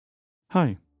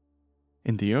Hi!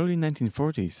 In the early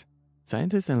 1940s,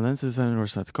 scientists and lens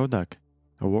designers at Kodak,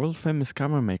 a world-famous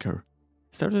camera maker,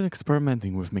 started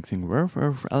experimenting with mixing rare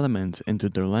earth elements into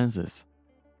their lenses.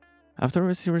 After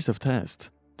a series of tests,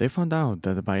 they found out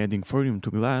that by adding thorium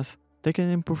to glass, they can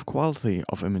improve quality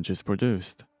of images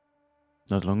produced.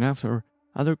 Not long after,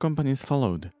 other companies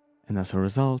followed, and as a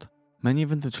result, many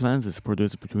vintage lenses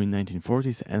produced between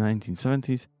 1940s and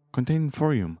 1970s contain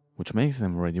thorium, which makes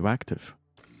them radioactive.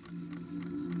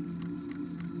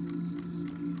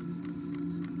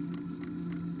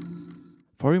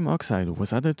 Thorium oxide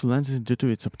was added to lenses due to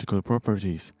its optical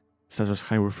properties, such as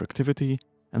high refractivity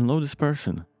and low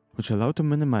dispersion, which allowed to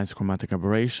minimize chromatic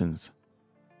aberrations.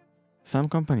 Some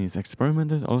companies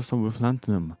experimented also with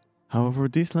lanthanum, however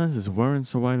these lenses weren't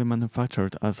so widely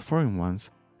manufactured as thorium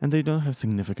ones, and they don't have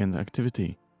significant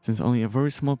activity, since only a very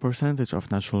small percentage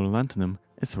of natural lanthanum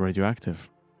is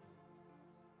radioactive.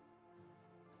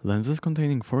 Lenses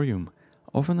containing thorium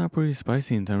often are pretty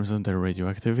spicy in terms of their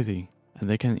radioactivity, and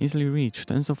they can easily reach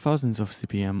tens of thousands of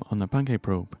CPM on a pancake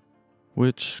probe,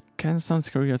 which can sound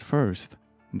scary at first,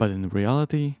 but in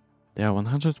reality, they are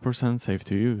 100% safe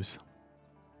to use.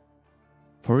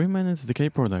 Thorium and its decay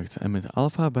products emit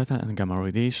alpha, beta and gamma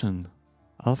radiation.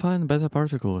 Alpha and beta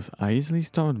particles are easily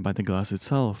stored by the glass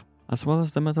itself, as well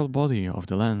as the metal body of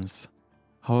the lens.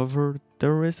 However,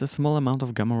 there is a small amount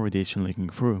of gamma radiation leaking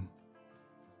through.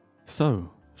 So,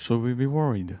 should we be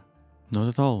worried? Not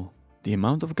at all. The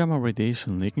amount of gamma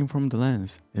radiation leaking from the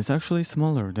lens is actually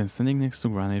smaller than standing next to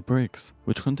granite bricks,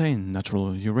 which contain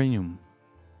natural uranium.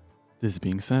 This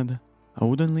being said, I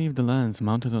wouldn't leave the lens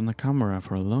mounted on a camera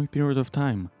for a long period of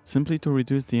time simply to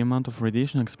reduce the amount of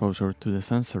radiation exposure to the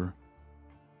sensor.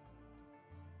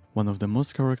 One of the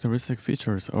most characteristic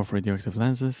features of radioactive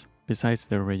lenses, besides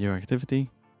their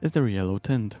radioactivity, is their yellow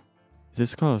tint. It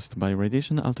is caused by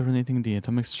radiation alternating the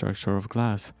atomic structure of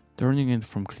glass, turning it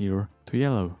from clear to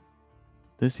yellow.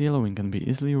 This yellowing can be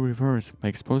easily reversed by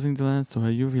exposing the lens to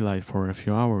a UV light for a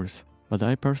few hours, but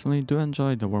I personally do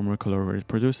enjoy the warmer color it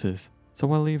produces,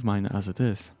 so I'll leave mine as it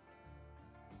is.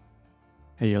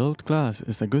 A yellowed glass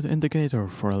is a good indicator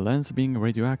for a lens being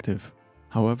radioactive,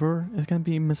 however, it can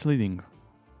be misleading.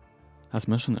 As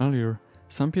mentioned earlier,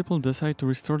 some people decide to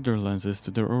restore their lenses to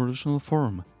their original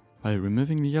form by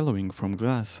removing the yellowing from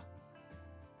glass.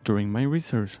 During my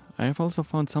research, I have also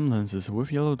found some lenses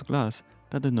with yellowed glass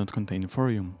that did not contain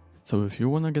thorium, so if you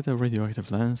wanna get a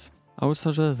radioactive lens, I would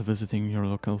suggest visiting your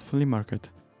local flea market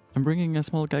and bringing a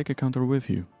small Geiger counter with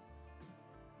you.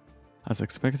 As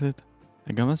expected,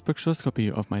 a gamma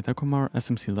spectroscopy of my Takumar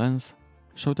SMC lens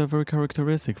showed a very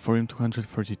characteristic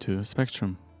thorium-232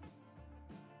 spectrum.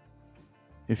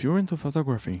 If you're into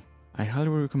photography, I highly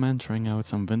recommend trying out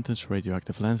some vintage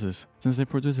radioactive lenses, since they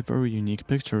produce very unique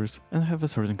pictures and have a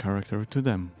certain character to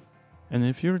them. And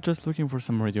if you're just looking for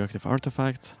some radioactive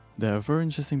artifacts, there are very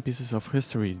interesting pieces of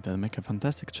history that make a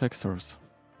fantastic check source.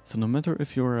 So no matter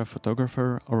if you're a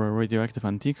photographer or a radioactive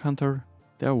antique hunter,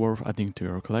 they are worth adding to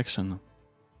your collection.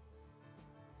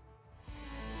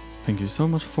 Thank you so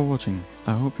much for watching,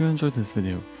 I hope you enjoyed this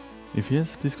video. If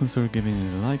yes, please consider giving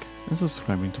it a like and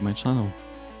subscribing to my channel.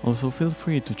 Also feel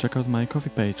free to check out my coffee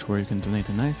page where you can donate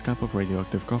a nice cup of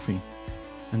radioactive coffee.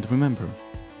 And remember,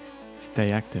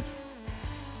 stay active.